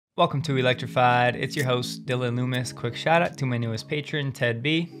Welcome to Electrified. It's your host, Dylan Loomis. Quick shout out to my newest patron, Ted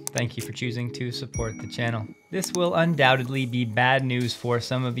B. Thank you for choosing to support the channel. This will undoubtedly be bad news for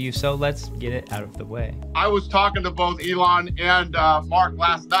some of you, so let's get it out of the way. I was talking to both Elon and Mark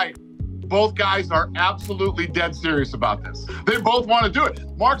last night. Both guys are absolutely dead serious about this. They both want to do it.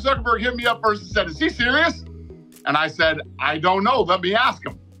 Mark Zuckerberg hit me up first and said, "Is he serious?" And I said, "I don't know. Let me ask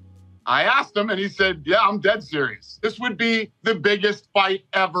him." I asked him and he said, "Yeah, I'm dead serious. This would be the biggest fight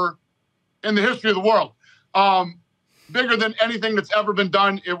ever in the history of the world. Bigger than anything that's ever been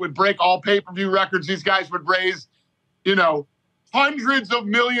done. It would break all pay-per-view records. These guys would raise, hundreds of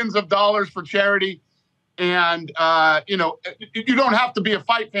millions of dollars for charity. And, you don't have to be a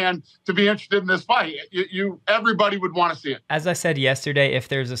fight fan to be interested in this fight. Everybody would want to see it." As I said yesterday, if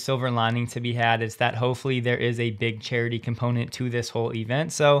there's a silver lining to be had, it's that hopefully there is a big charity component to this whole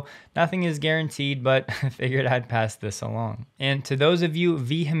event. So nothing is guaranteed, but I figured I'd pass this along. And to those of you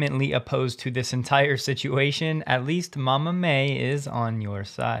vehemently opposed to this entire situation, at least Mama May is on your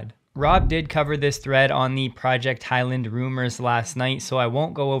side. Rob did cover this thread on the Project Highland rumors last night, so I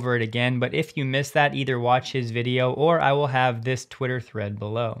won't go over it again, but if you missed that, either watch his video or I will have this Twitter thread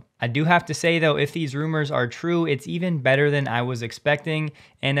below. I do have to say though, if these rumors are true, it's even better than I was expecting,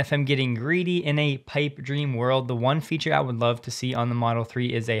 and if I'm getting greedy in a pipe dream world, the one feature I would love to see on the Model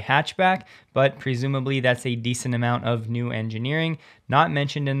 3 is a hatchback, but presumably that's a decent amount of new engineering, not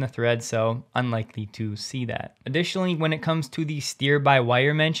mentioned in the thread, so unlikely to see that. Additionally, when it comes to the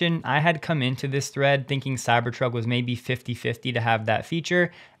steer-by-wire mention, I had come into this thread thinking Cybertruck was maybe 50-50 to have that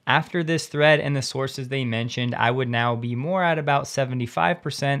feature. After this thread and the sources they mentioned, I would now be more at about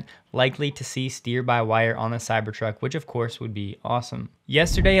 75% likely to see steer-by-wire on the Cybertruck, which of course would be awesome.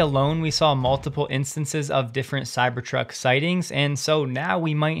 Yesterday alone, we saw multiple instances of different Cybertruck sightings, and so now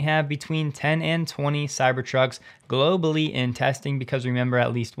we might have between 10 and 20 Cybertrucks globally in testing, because remember,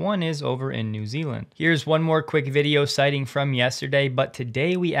 at least one is over in New Zealand. Here's one more quick video sighting from yesterday, but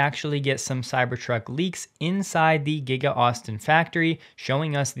today we actually get some Cybertruck leaks inside the Giga Austin factory,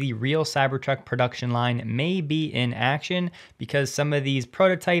 showing us the real Cybertruck production line may be in action, because some of these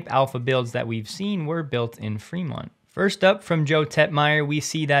prototype alpha builds that we've seen were built in Fremont. First up, from Joe Tetmeyer, we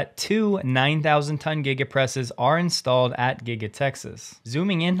see that two 9,000-ton Giga presses are installed at Giga, Texas.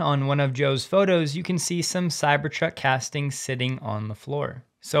 Zooming in on one of Joe's photos, you can see some Cybertruck castings sitting on the floor.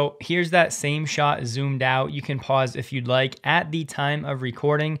 So here's that same shot zoomed out. You can pause if you'd like. At the time of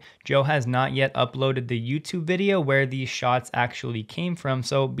recording, Joe has not yet uploaded the YouTube video where these shots actually came from,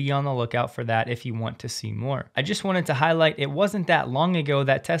 so be on the lookout for that if you want to see more. I just wanted to highlight, it wasn't that long ago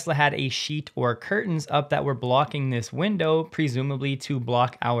that Tesla had a sheet or curtains up that were blocking this window, presumably to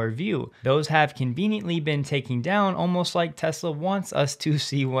block our view. Those have conveniently been taken down, almost like Tesla wants us to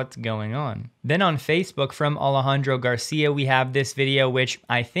see what's going on. Then on Facebook from Alejandro Garcia, we have this video, which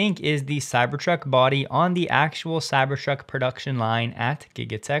I think is the Cybertruck body on the actual Cybertruck production line at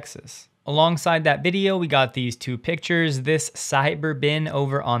Giga, Texas. Alongside that video, we got these two pictures, this Cyber bin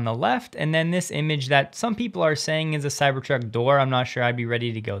over on the left, and then this image that some people are saying is a Cybertruck door. I'm not sure I'd be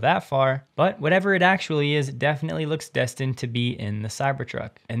ready to go that far, but whatever it actually is, it definitely looks destined to be in the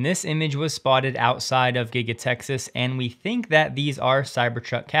Cybertruck. And this image was spotted outside of Giga, Texas, and we think that these are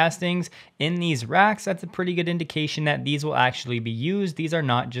Cybertruck castings. In these racks, that's a pretty good indication that these will actually be used. These are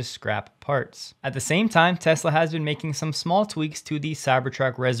not just scrap parts. At the same time, Tesla has been making some small tweaks to the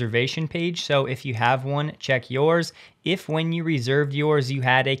Cybertruck reservation page, so if you have one, check yours. If when you reserved yours you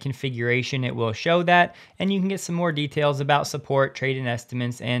had a configuration, it will show that, and you can get some more details about support, trade-in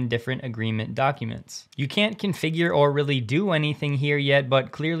estimates, and different agreement documents. You can't configure or really do anything here yet,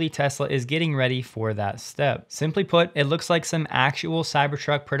 but clearly Tesla is getting ready for that step. Simply put, it looks like some actual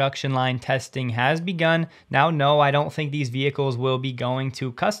Cybertruck production line testing has begun. Now, no, I don't think these vehicles will be going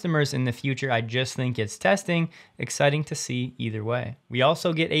to customers in the future. I just think it's testing. Exciting to see either way. We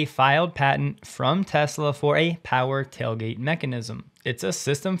also get a filed patent from Tesla for a power tailgate mechanism. It's a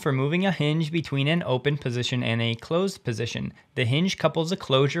system for moving a hinge between an open position and a closed position. The hinge couples a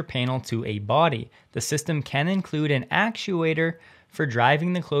closure panel to a body. The system can include an actuator for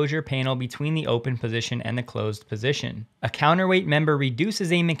driving the closure panel between the open position and the closed position. A counterweight member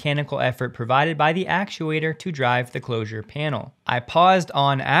reduces a mechanical effort provided by the actuator to drive the closure panel. I paused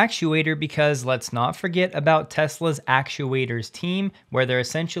on actuator because let's not forget about Tesla's actuators team, where they're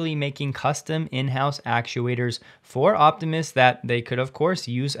essentially making custom in-house actuators for Optimus that they could of course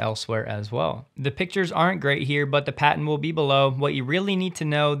use elsewhere as well. The pictures aren't great here, but the patent will be below. What you really need to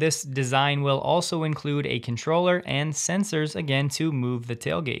know, this design will also include a controller and sensors, again, to to move the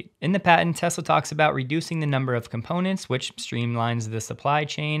tailgate. In the patent, Tesla talks about reducing the number of components, which streamlines the supply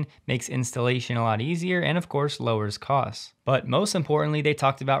chain, makes installation a lot easier, and of course lowers costs. But most importantly, they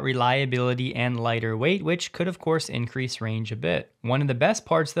talked about reliability and lighter weight, which could of course increase range a bit. One of the best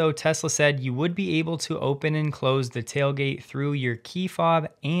parts though, Tesla said you would be able to open and close the tailgate through your key fob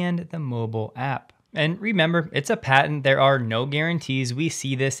and the mobile app. And remember, it's a patent, there are no guarantees. We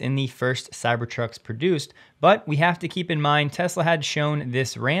see this in the first Cybertrucks produced, but we have to keep in mind Tesla had shown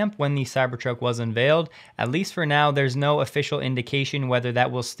this ramp when the Cybertruck was unveiled. At least for now, there's no official indication whether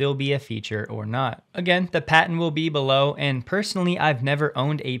that will still be a feature or not. Again, the patent will be below, and personally, I've never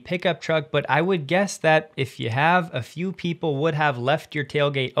owned a pickup truck, but I would guess that if you have, a few people would have left your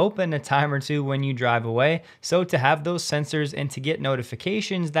tailgate open a time or two when you drive away. So to have those sensors and to get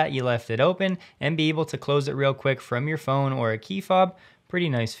notifications that you left it open and be able to close it real quick from your phone or a key fob, pretty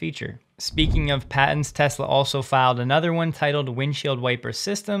nice feature. Speaking of patents, Tesla also filed another one titled Windshield Wiper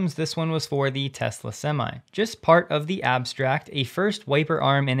Systems. This one was for the Tesla Semi. Just part of the abstract, a first wiper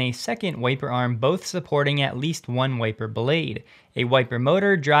arm and a second wiper arm both supporting at least one wiper blade. A wiper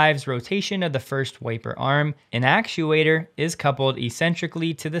motor drives rotation of the first wiper arm. An actuator is coupled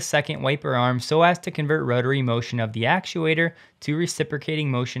eccentrically to the second wiper arm so as to convert rotary motion of the actuator to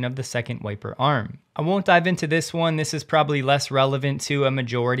reciprocating motion of the second wiper arm. I won't dive into this one. This is probably less relevant to a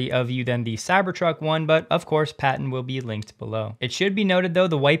majority of you than the Cybertruck one, but of course, patent will be linked below. It should be noted though,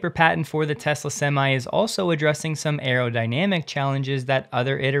 the wiper patent for the Tesla Semi is also addressing some aerodynamic challenges that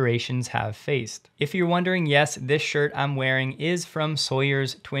other iterations have faced. If you're wondering, yes, this shirt I'm wearing is from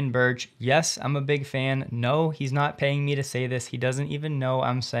Sawyer's Twin Birch. Yes, I'm a big fan. No, he's not paying me to say this. He doesn't even know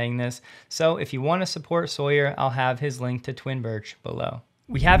I'm saying this. So if you want to support Sawyer, I'll have his link to Twin Birch below.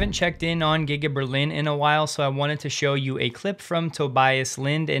 We haven't checked in on Giga Berlin in a while, so I wanted to show you a clip from Tobias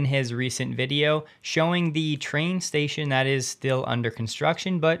Lind in his recent video showing the train station that is still under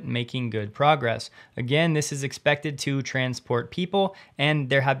construction but making good progress. Again, this is expected to transport people, and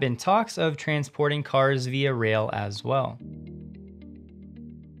there have been talks of transporting cars via rail as well.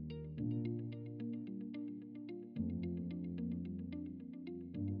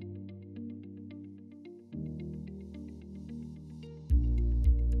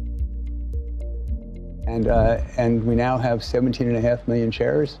 And we now have 17.5 million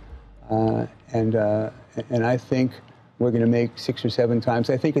shares, and I think we're going to make 6 or 7 times.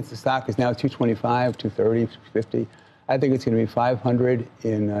 I think the stock is now 225, 230, 250. I think it's going to be 500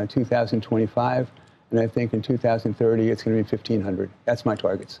 in 2025, and I think in 2030 it's going to be 1,500. That's my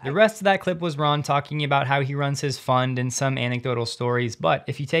targets. The rest of that clip was Ron talking about how he runs his fund and some anecdotal stories, but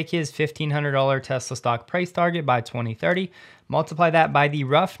if you take his $1,500 Tesla stock price target by 2030, multiply that by the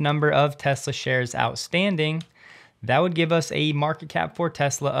rough number of Tesla shares outstanding, that would give us a market cap for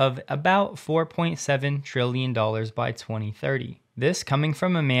Tesla of about $4.7 trillion by 2030. This coming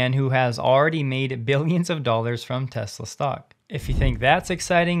from a man who has already made billions of dollars from Tesla stock. If you think that's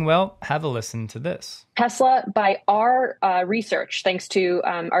exciting, well, have a listen to this. Tesla, by our research, thanks to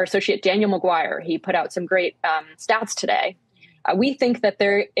our associate Daniel McGuire, he put out some great stats today. We think that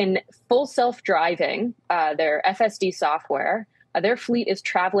they're in full self-driving, their FSD software, their fleet is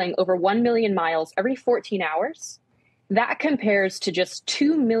traveling over 1 million miles every 14 hours. That compares to just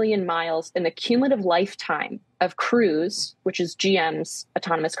 2 million miles in the cumulative lifetime of Cruise, which is GM's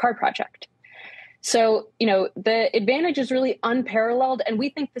autonomous car project. So, the advantage is really unparalleled, and we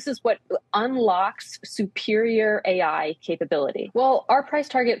think this is what unlocks superior AI capability. Well, our price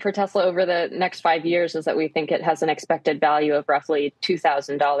target for Tesla over the next 5 years is that we think it has an expected value of roughly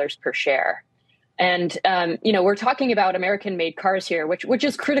 $2,000 per share. And, we're talking about American-made cars here, which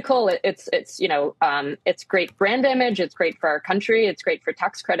is critical. It's great brand image. It's great for our country. It's great for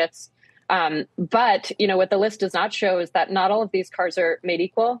tax credits. But, what the list does not show is that not all of these cars are made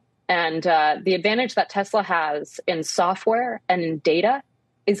equal. And the advantage that Tesla has in software and in data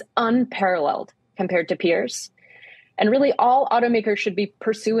is unparalleled compared to peers. And really, all automakers should be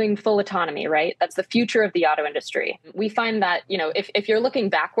pursuing full autonomy, right? That's the future of the auto industry. We find that, if you're looking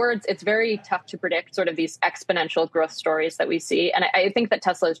backwards, it's very tough to predict sort of these exponential growth stories that we see. And I think that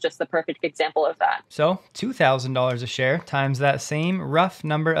Tesla is just the perfect example of that. So $2,000 a share times that same rough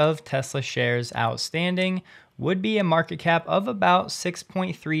number of Tesla shares outstanding would be a market cap of about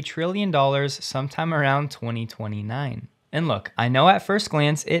 $6.3 trillion sometime around 2029. And look, I know at first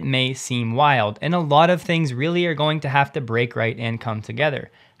glance it may seem wild, and a lot of things really are going to have to break right and come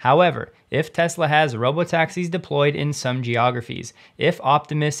together. However, if Tesla has robotaxis deployed in some geographies, if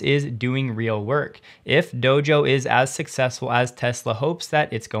Optimus is doing real work, if Dojo is as successful as Tesla hopes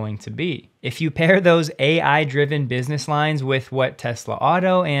that it's going to be, if you pair those AI-driven business lines with what Tesla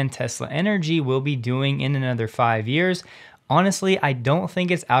Auto and Tesla Energy will be doing in another 5 years, honestly, I don't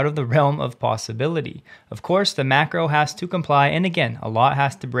think it's out of the realm of possibility. Of course, the macro has to comply, and again, a lot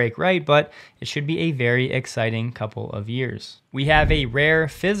has to break right, but it should be a very exciting couple of years. We have a rare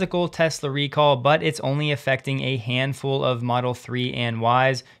physical Tesla recall, but it's only affecting a handful of Model 3 and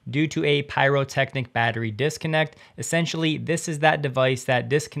Ys due to a pyrotechnic battery disconnect. Essentially, this is that device that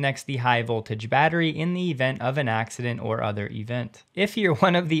disconnects the high voltage battery in the event of an accident or other event. If you're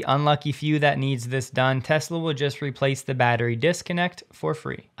one of the unlucky few that needs this done, Tesla will just replace the battery disconnect for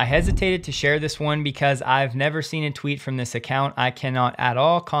free. I hesitated to share this one because I've never seen a tweet from this account. I cannot at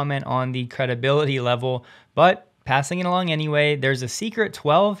all comment on the credibility level, but passing it along anyway, there's a secret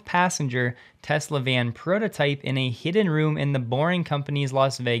 12-passenger Tesla van prototype in a hidden room in the Boring Company's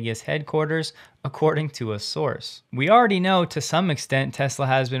Las Vegas headquarters, according to a source. We already know to some extent Tesla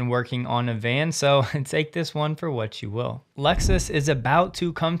has been working on a van, so take this one for what you will. Lexus is about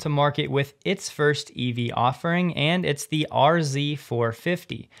to come to market with its first EV offering, and it's the RZ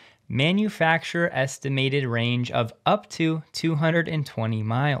 450. Manufacturer estimated range of up to 220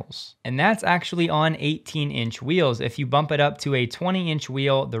 miles. And that's actually on 18-inch wheels. If you bump it up to a 20-inch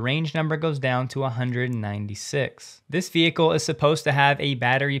wheel, the range number goes down to 196. This vehicle is supposed to have a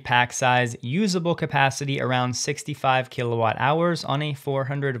battery pack size usable capacity around 65 kilowatt hours on a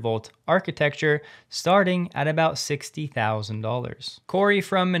 400 volt architecture, starting at about $60,000. Corey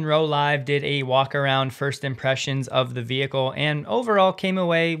from Monroe Live did a walk around first impressions of the vehicle and overall came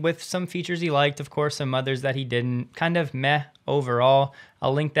away with some features he liked, of course some others that he didn't, kind of meh overall.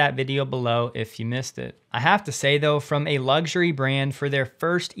 I'll link that video below if you missed it. I have to say though, from a luxury brand for their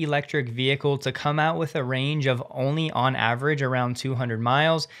first electric vehicle to come out with a range of only on average around 200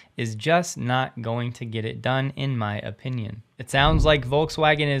 miles is just not going to get it done in my opinion. It sounds like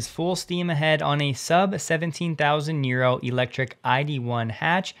Volkswagen is full steam ahead on a sub 17,000 euro electric ID.1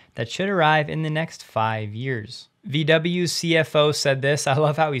 hatch that should arrive in the next 5 years. VW's CFO said this, I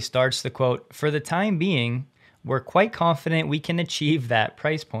love how he starts the quote, "For the time being, we're quite confident we can achieve that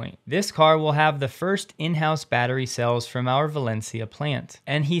price point. This car will have the first in-house battery cells from our Valencia plant."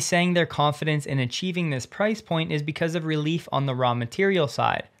 And he's saying their confidence in achieving this price point is because of relief on the raw material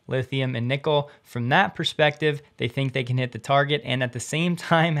side, lithium and nickel. From that perspective, they think they can hit the target and at the same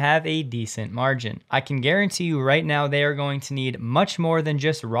time have a decent margin. I can guarantee you right now they are going to need much more than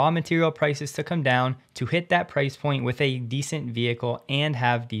just raw material prices to come down to hit that price point with a decent vehicle and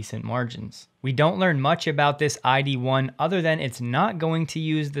have decent margins. We don't learn much about this ID.1 other than it's not going to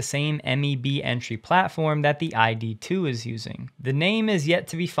use the same MEB entry platform that the ID.2 is using. The name is yet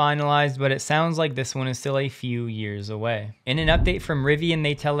to be finalized, but it sounds like this one is still a few years away. In an update from Rivian,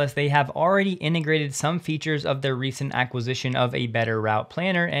 they tell us they have already integrated some features of their recent acquisition of a better route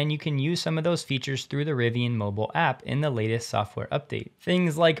planner, and you can use some of those features through the Rivian mobile app in the latest software update.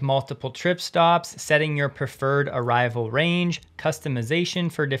 Things like multiple trip stops, setting your preferred arrival range,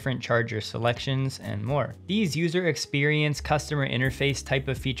 customization for different charger selections, and more. These user experience customer interface type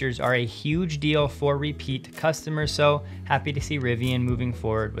of features are a huge deal for repeat customers, so happy to see Rivian moving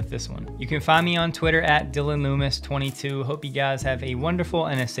forward with this one. You can find me on Twitter at DylanLoomis22. Hope you guys have a wonderful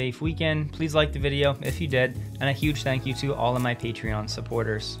and a safe weekend. Please like the video if you did, and a huge thank you to all of my Patreon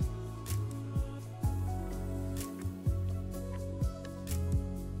supporters.